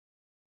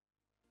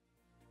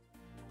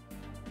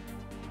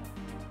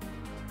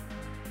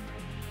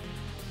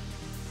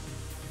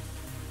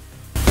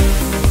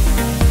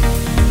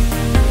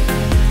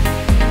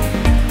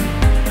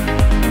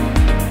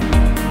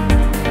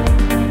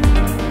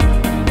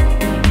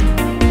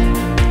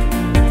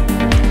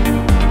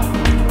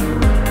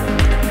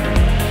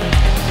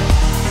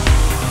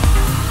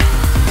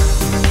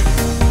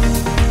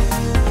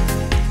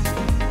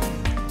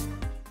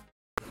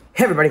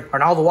Hey everybody,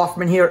 Arnaldo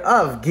Wafferman here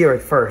of Gear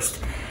It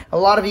First. A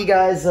lot of you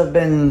guys have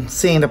been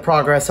seeing the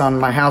progress on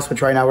my house,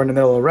 which right now we're in the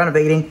middle of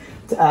renovating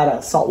to add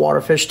a saltwater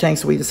fish tank.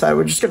 So we decided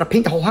we're just gonna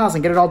paint the whole house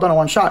and get it all done in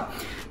one shot.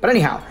 But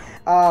anyhow,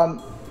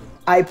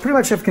 I pretty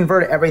much have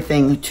converted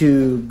everything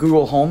to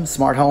Google Home,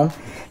 Smart Home.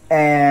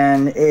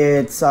 And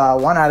it's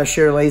one, out of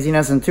sheer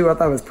laziness, and two, I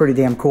thought it was pretty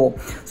damn cool.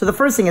 So the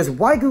first thing is,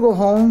 why Google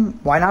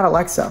Home? Why not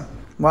Alexa?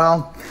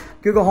 Well,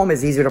 Google Home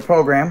is easier to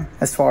program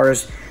as far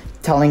as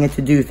telling it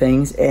to do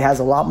things. It has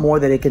a lot more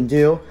that it can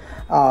do.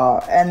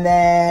 And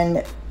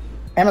then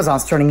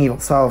Amazon's turning evil,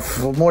 so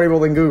more evil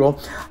than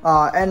Google.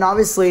 And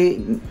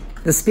obviously,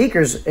 the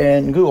speakers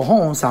in Google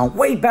Home sound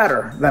way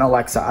better than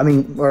Alexa. I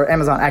mean, or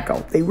Amazon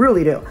Echo. They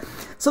really do.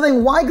 So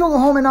then why Google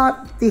Home and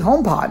not the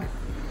HomePod?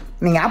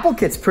 I mean,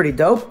 AppleKit's pretty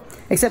dope,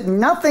 except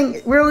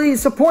nothing really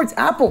supports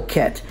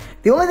AppleKit.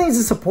 The only things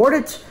that support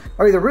it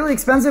are either really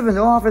expensive and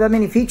don't offer that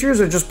many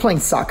features, or just plain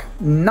suck.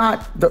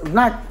 Not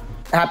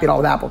happy at all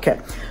with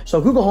AppleKit. So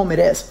Google Home it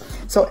is.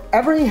 So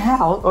every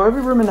house, or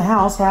every room in the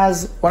house,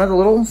 has one of the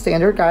little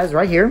standard guys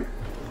right here.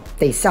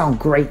 They sound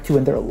great too,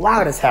 and they're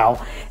loud as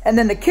hell. And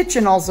then the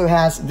kitchen also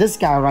has this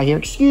guy right here.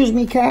 Excuse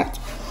me, cat.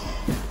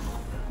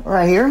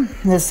 Right here.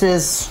 This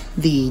is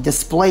the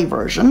display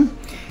version.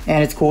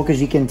 And it's cool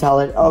because you can tell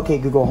it, okay,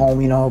 Google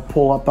Home, you know,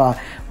 pull up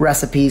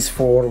recipes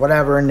for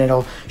whatever, and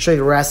it'll show you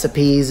the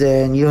recipes,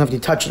 and you don't have to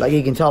touch it. Like,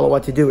 you can tell it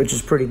what to do, which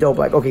is pretty dope.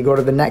 Like, okay, go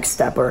to the next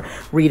step, or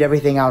read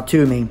everything out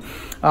to me.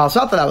 So I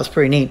thought that was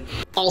pretty neat.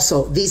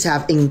 Also, these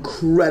have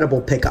incredible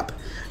pickup.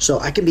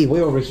 So I can be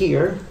way over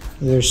here,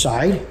 the other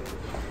side,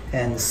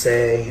 and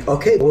say,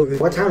 okay, well,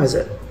 what time is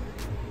it?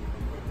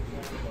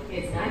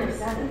 It's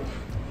 9:07.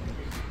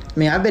 I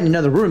mean, I've been in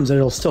other rooms that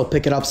it'll still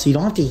pick it up, so you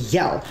don't have to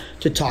yell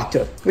to talk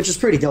to it, which is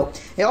pretty dope.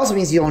 It also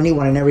means you don't need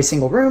one in every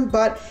single room,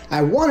 but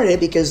I wanted it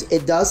because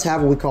it does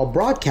have what we call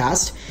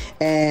broadcast,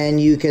 and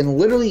you can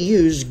literally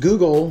use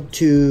Google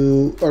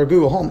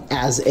Home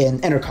as an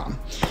intercom.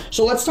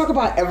 So let's talk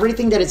about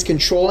everything that it's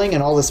controlling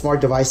and all the smart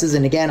devices.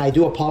 And again, I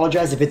do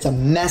apologize if it's a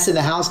mess in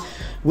the house.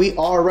 We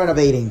are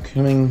renovating.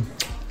 I mean,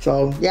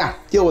 so yeah,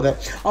 deal with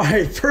it. All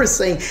right, first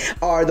thing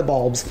are the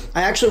bulbs.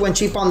 I actually went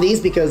cheap on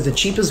these because the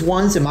cheapest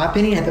ones, in my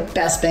opinion, have the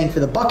best bang for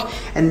the buck.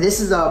 And this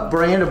is a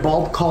brand of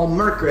bulb called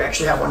Merkury. I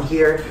actually have one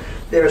here.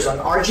 There's an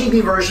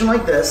RGB version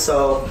like this.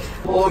 So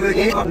we'll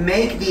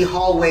make the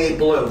hallway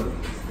blue.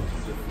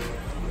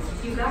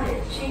 You got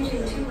it.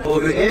 Changing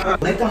to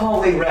Make the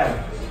hallway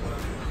red.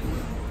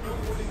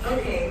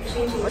 Okay,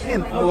 changing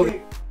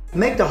to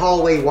Make the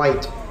hallway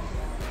white.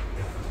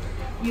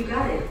 You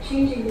got it.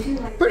 Changing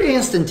to light. Pretty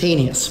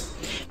instantaneous.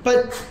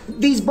 But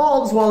these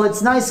bulbs, while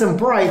it's nice and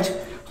bright,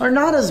 are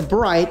not as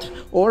bright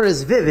or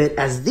as vivid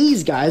as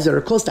these guys that are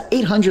close to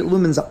 800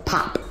 lumens a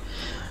pop.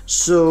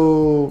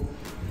 So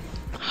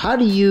how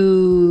do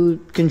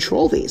you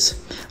control these?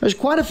 There's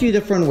quite a few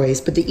different ways,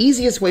 but the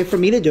easiest way for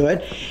me to do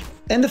it,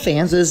 and the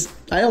fans, is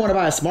I don't want to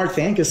buy a smart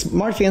fan because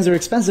smart fans are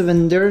expensive,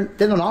 and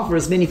they don't offer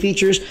as many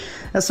features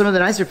as some of the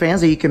nicer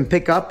fans that you can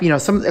pick up. You know,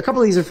 a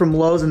couple of these are from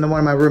Lowe's, and the one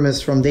in my room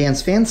is from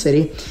Dan's Fan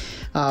City.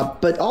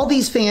 But all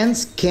these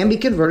fans can be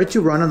converted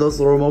to run on those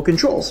little remote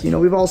controls. You know,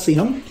 we've all seen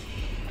them.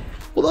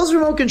 Well, those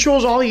remote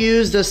controls all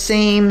use the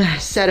same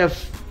set of,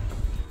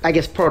 I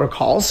guess,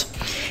 protocols.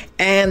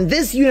 And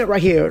this unit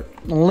right here,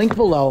 link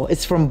below,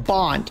 it's from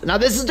Bond. Now,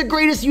 this is the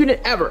greatest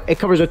unit ever. It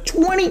covers a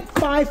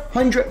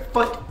 2,500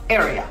 foot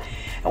area.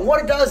 And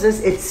what it does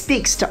is it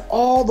speaks to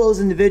all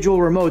those individual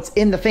remotes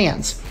in the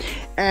fans.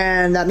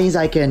 And that means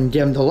I can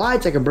dim the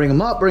lights, I can bring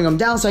them up, bring them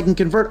down, so I can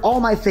convert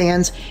all my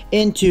fans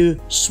into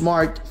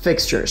smart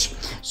fixtures.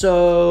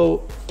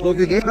 So,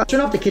 turn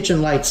off the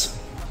kitchen lights.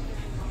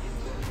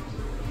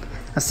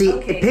 Now see,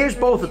 okay, it pairs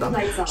both of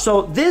them.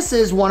 So this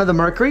is one of the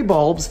Merkury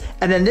bulbs,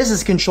 and then this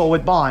is controlled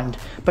with Bond.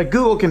 But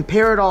Google can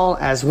pair it all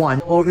as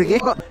one.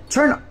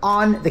 Turn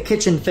on the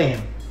kitchen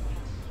fan.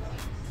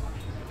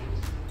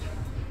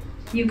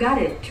 You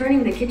got it.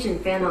 Turning the kitchen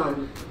fan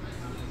on.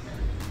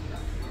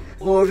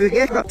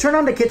 Turn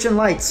on the kitchen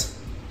lights.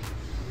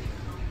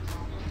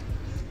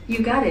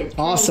 You got it.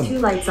 Awesome. 2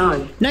 lights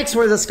on. Next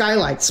were the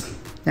skylights.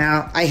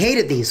 Now, I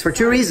hated these for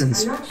 2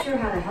 reasons. I'm not sure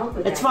how to help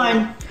with that. It's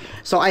fine.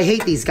 So I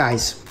hate these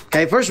guys.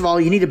 Okay, first of all,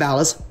 you need a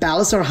ballast.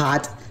 Ballasts are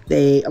hot.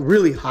 They are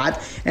really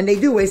hot, and they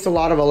do waste a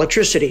lot of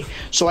electricity.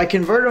 So I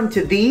convert them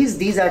to these.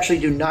 These actually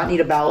do not need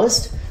a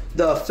ballast.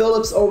 The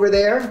Philips over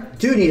there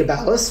do need a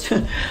ballast.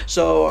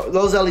 So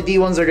those LED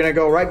ones are gonna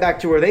go right back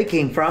to where they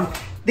came from.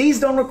 These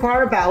don't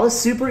require a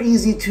ballast, super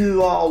easy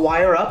to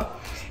wire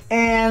up,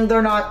 and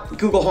they're not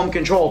Google Home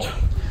controlled.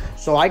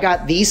 So I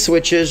got these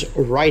switches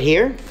right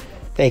here.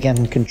 They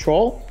can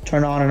control,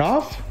 turn on and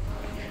off,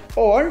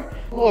 or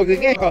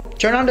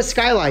turn on the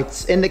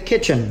skylights in the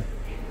kitchen.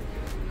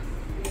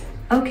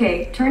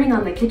 Okay, turning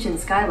on the kitchen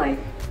skylight.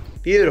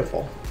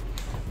 Beautiful.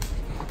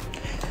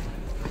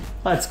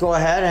 Let's go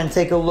ahead and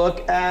take a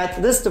look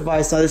at this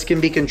device. Now this can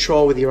be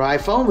controlled with your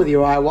iPhone, with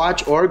your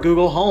iWatch, or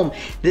Google Home.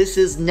 This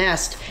is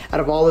Nest.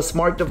 Out of all the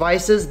smart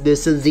devices,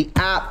 this is the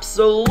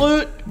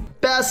absolute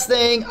best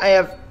thing I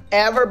have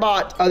ever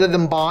bought other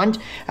than Bond.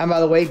 And by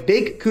the way,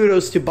 big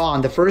kudos to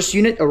Bond. The first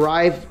unit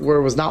arrived where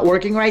it was not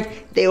working right.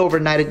 They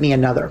overnighted me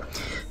another.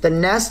 The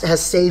Nest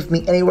has saved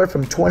me anywhere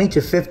from 20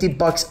 to 50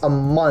 bucks a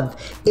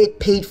month. It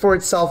paid for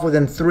itself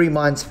within 3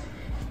 months.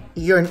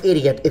 You're an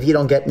idiot if you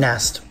don't get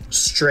Nest.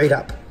 Straight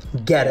up.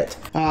 Get it.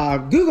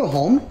 Google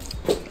Home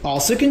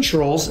also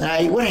controls, and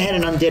I went ahead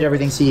and undid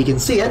everything so you can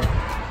see it.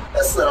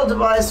 This little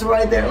device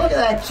right there. Look at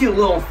that cute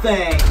little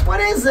thing.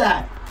 What is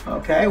that?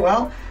 Okay,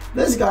 well,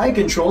 this guy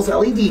controls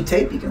LED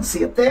tape. You can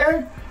see it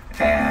there.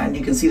 And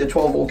you can see the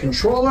 12-volt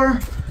controller.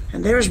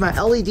 And there's my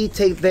LED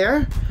tape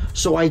there.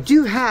 So I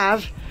do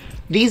have,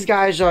 these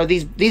guys are,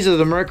 these are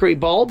the Merkury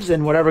bulbs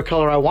in whatever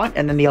color I want.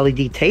 And then the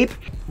LED tape.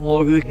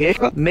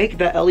 Make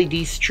the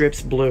LED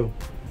strips blue.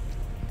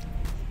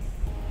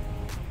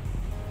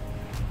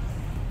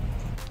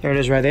 There it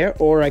is right there.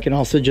 Or I can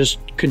also just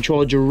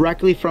control it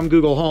directly from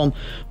Google Home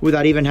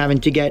without even having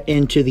to get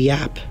into the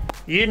app.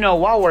 You know,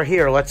 while we're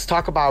here, let's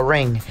talk about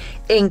Ring.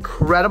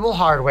 Incredible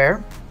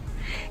hardware,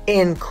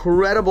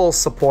 incredible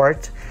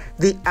support,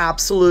 the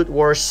absolute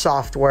worst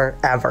software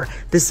ever.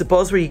 This is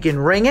supposed where you can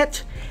ring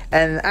it,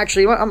 and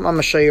actually, I'm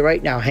gonna show you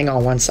right now. Hang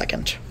on 1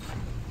 second.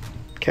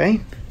 Okay,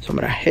 so I'm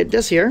gonna hit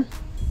this here.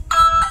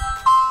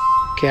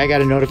 Okay, I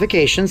got a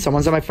notification.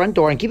 Someone's at my front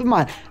door. And keep in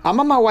mind, I'm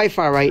on my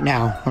Wi-Fi right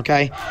now,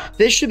 okay?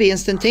 This should be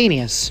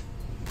instantaneous.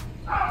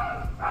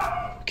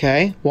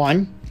 Okay,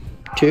 1,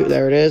 2,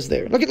 there it is,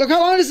 there. Look how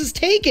long this is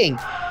taking.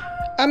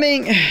 I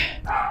mean,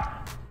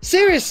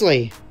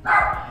 seriously.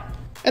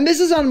 And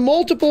this is on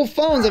multiple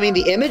phones. I mean,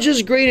 the image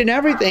is great and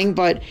everything,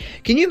 but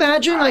can you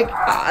imagine, like,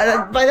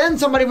 by then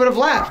somebody would have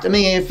left. I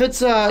mean, if it's,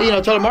 you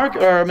know,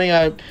 telemarketer, or I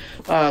mean,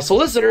 a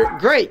solicitor,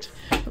 great.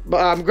 But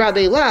I'm glad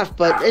they left,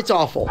 but it's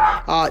awful.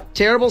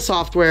 Terrible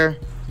software.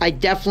 I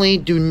definitely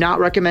do not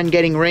recommend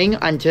getting Ring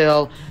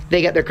until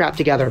they get their crap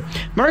together.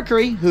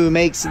 Merkury, who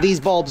makes these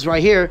bulbs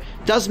right here,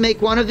 does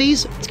make one of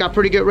these. It's got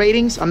pretty good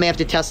ratings. I may have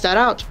to test that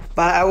out.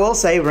 But I will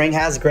say Ring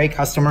has great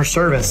customer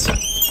service.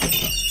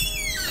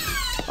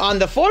 On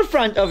the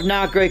forefront of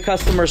not great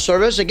customer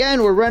service,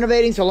 again, we're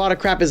renovating, so a lot of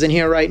crap is in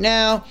here right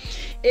now,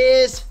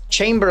 is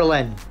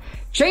Chamberlain.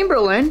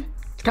 Chamberlain,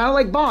 it's kind of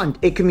like Bond.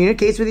 It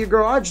communicates with your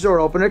garage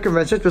door opener,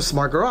 converts it to a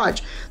smart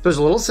garage. There's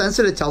a little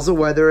sensor that tells it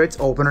whether it's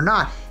open or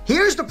not.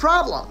 Here's the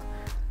problem.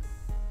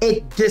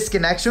 It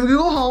disconnects from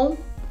Google Home.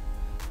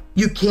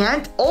 You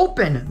can't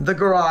open the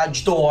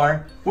garage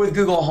door with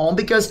Google Home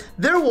because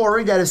they're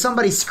worried that if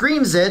somebody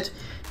screams it,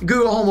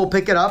 Google Home will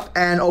pick it up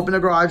and open the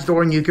garage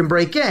door and you can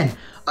break in.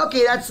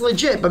 Okay, that's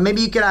legit, but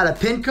maybe you could add a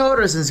PIN code,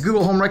 or since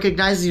Google Home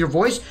recognizes your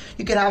voice,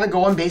 you could have it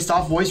going based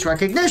off voice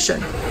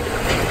recognition.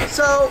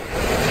 So,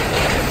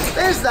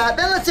 there's that.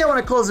 Then let's say I want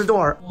to close the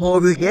door.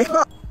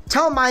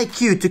 Tell my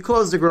Q to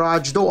close the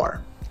garage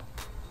door.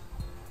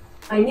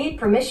 I need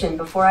permission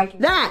before I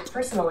can use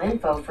personal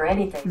info for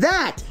anything.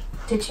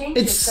 To change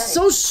it's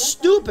so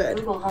stupid.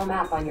 Google Home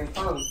app on your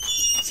phone.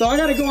 So I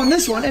gotta go on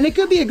this one, and it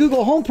could be a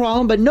Google Home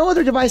problem, but no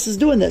other device is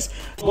doing this.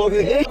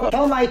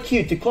 Tell my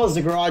Q to close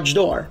the garage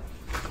door.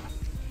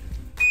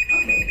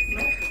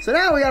 So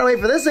now we gotta wait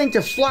for this thing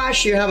to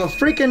flash. You have a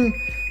freaking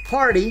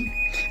party,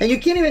 and you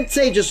can't even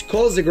say just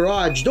close the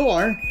garage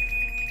door.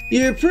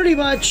 You're pretty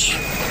much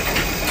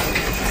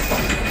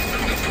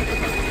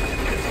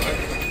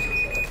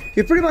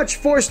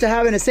forced to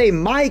having to say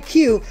my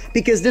Q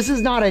because this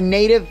is not a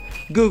native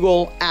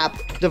Google app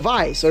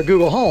device or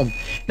Google Home.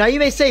 Now you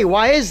may say,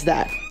 why is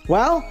that?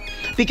 Well,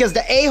 because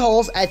the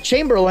a-holes at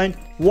Chamberlain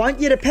want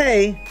you to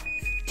pay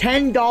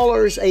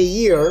 $10 a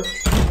year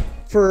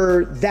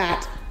for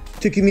that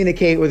to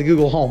communicate with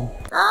Google Home.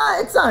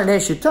 It's not an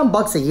issue.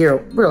 $10 a year,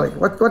 really.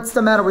 What's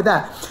the matter with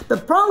that? The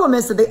problem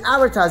is that they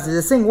advertise that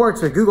this thing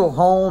works with Google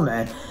Home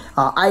and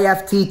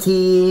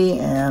IFTT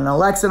and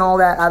Alexa and all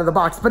that out of the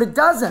box, but it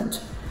doesn't.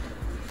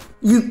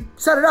 You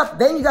set it up,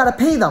 then you gotta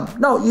pay them.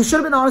 No, you should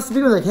have been honest to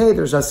people like, hey,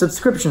 there's a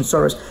subscription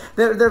service.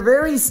 They're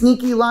very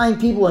sneaky, lying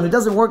people, and it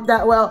doesn't work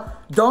that well.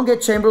 Don't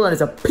get Chamberlain.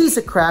 It's a piece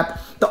of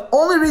crap. The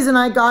only reason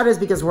I got it is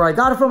because where I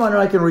got it from, I know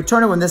I can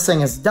return it when this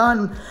thing is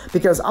done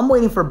because I'm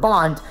waiting for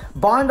Bond.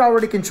 Bond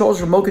already controls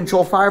remote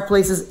control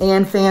fireplaces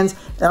and fans,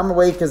 and I'm gonna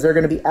wait because they're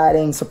gonna be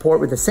adding support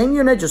with the same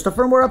unit, just a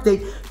firmware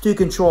update, to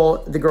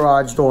control the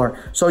garage door.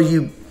 So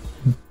you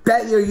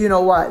bet you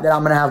know what, that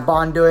I'm gonna have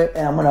Bond do it,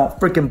 and I'm gonna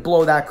freaking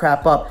blow that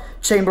crap up.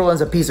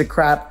 Chamberlain's a piece of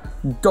crap.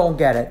 Don't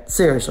get it.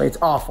 Seriously, it's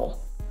awful.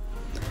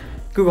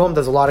 Google Home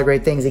does a lot of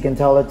great things. You can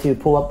tell it to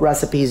pull up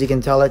recipes. You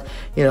can tell it,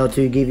 you know,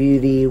 to give you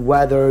the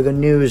weather, the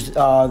news,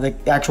 the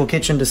actual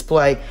kitchen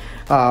display.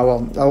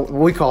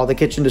 We call it the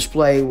kitchen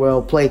display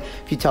will play.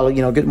 If you tell it,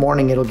 you know, good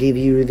morning, it'll give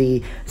you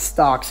the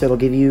stocks. It'll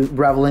give you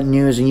relevant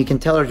news, and you can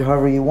tell it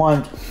however you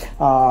want.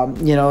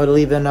 You know, it'll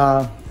even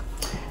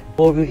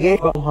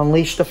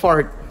unleash the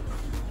fart.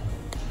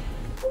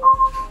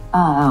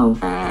 Oh.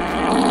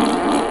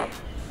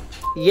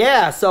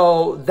 Yeah,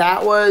 so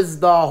that was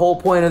the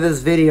whole point of this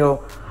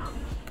video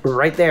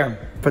right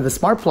there. for the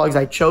smart plugs,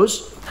 I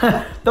chose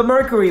the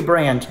Merkury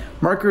brand.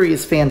 Merkury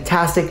is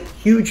fantastic,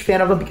 huge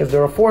fan of them because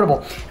they're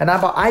affordable. And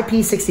I bought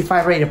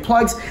IP65 rated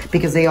plugs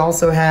because they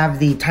also have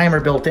the timer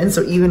built in,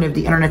 so even if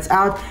the internet's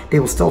out, they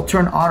will still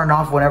turn on and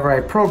off whenever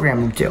I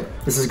program them to.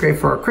 This is great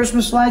for our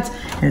Christmas lights,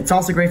 and it's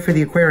also great for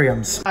the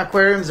aquariums.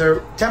 Aquariums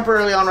are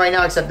temporarily on right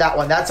now, except that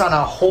one. That's on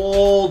a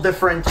whole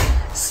different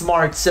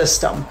smart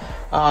system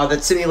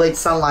that simulates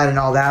sunlight and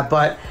all that,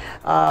 but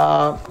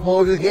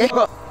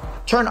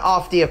turn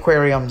off the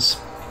aquariums.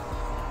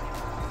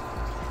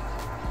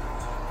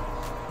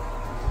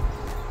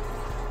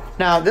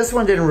 Now, this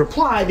one didn't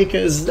reply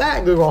because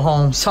that Google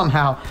Home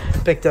somehow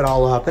picked it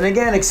all up. And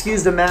again,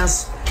 excuse the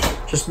mess,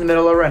 just in the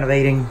middle of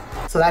renovating.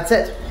 So that's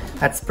it.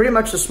 That's pretty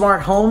much the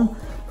smart home.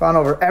 Gone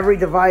over every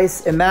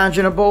device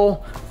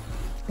imaginable,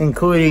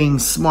 including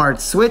smart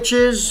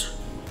switches.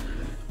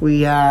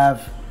 We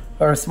have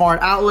our smart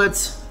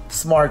outlets,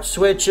 smart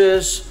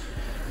switches,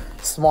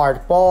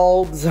 smart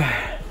bulbs.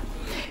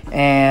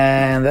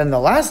 And then the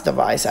last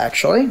device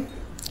actually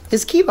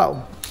is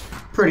Kivo.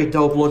 Pretty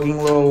dope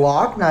looking little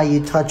lock. Now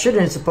you touch it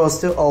and it's supposed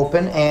to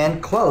open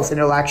and close, and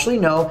it'll actually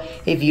know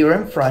if you're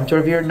in front or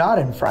if you're not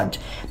in front.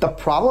 The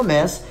problem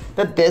is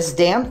that this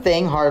damn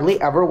thing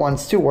hardly ever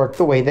wants to work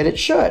the way that it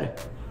should.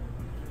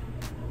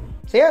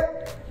 See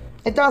it?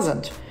 It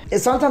doesn't.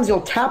 Sometimes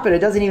you'll tap it, it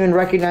doesn't even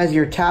recognize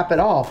your tap at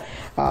all.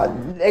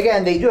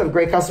 Again, they do have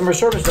great customer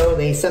service though.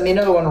 They sent me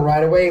another one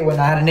right away when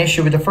I had an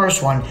issue with the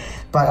first one.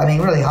 But I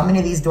mean, really, how many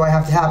of these do I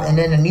have to have? And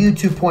then a new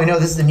 2.0,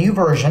 this is the new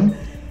version.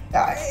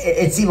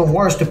 It's even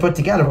worse to put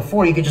together.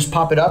 Before, you could just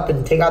pop it up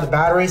and take out the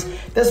batteries.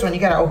 This one, you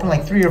gotta open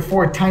like 3 or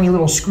 4 tiny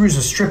little screws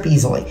to strip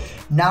easily.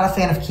 Not a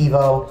fan of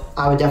Kivo.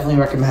 I would definitely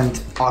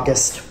recommend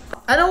August.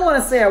 I don't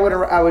want to say I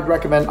would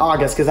recommend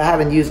August because I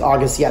haven't used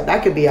August yet.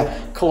 That could be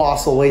a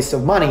colossal waste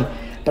of money.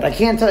 But I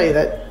can tell you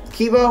that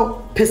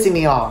Kivo pissing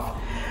me off.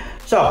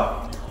 So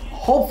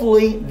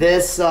hopefully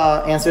this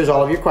answers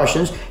all of your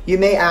questions. You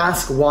may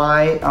ask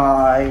why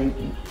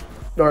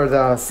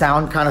the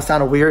sound kind of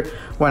sounded weird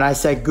when I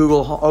said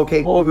Google.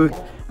 Okay,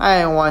 Google.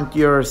 I don't want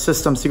your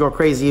systems to go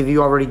crazy if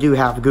you already do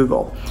have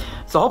Google.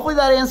 So hopefully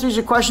that answers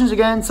your questions.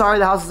 Again, sorry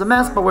the house is a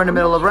mess, but we're in the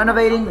middle of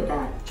renovating.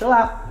 Chill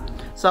out.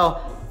 So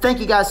thank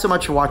you guys so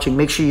much for watching.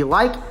 Make sure you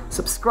like,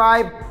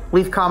 subscribe,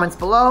 leave comments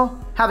below.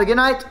 Have a good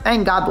night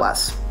and God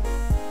bless.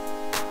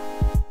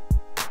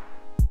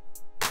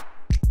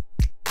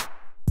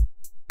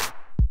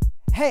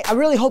 Hey, I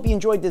really hope you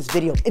enjoyed this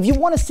video. If you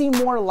want to see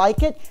more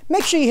like it,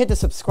 make sure you hit the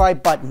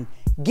subscribe button.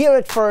 Gear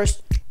It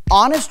First,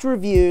 honest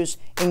reviews,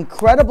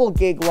 incredible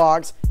gig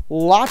logs,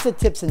 lots of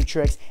tips and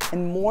tricks,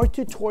 and more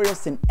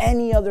tutorials than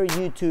any other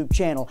YouTube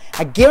channel.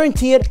 I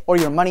guarantee it or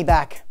your money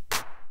back.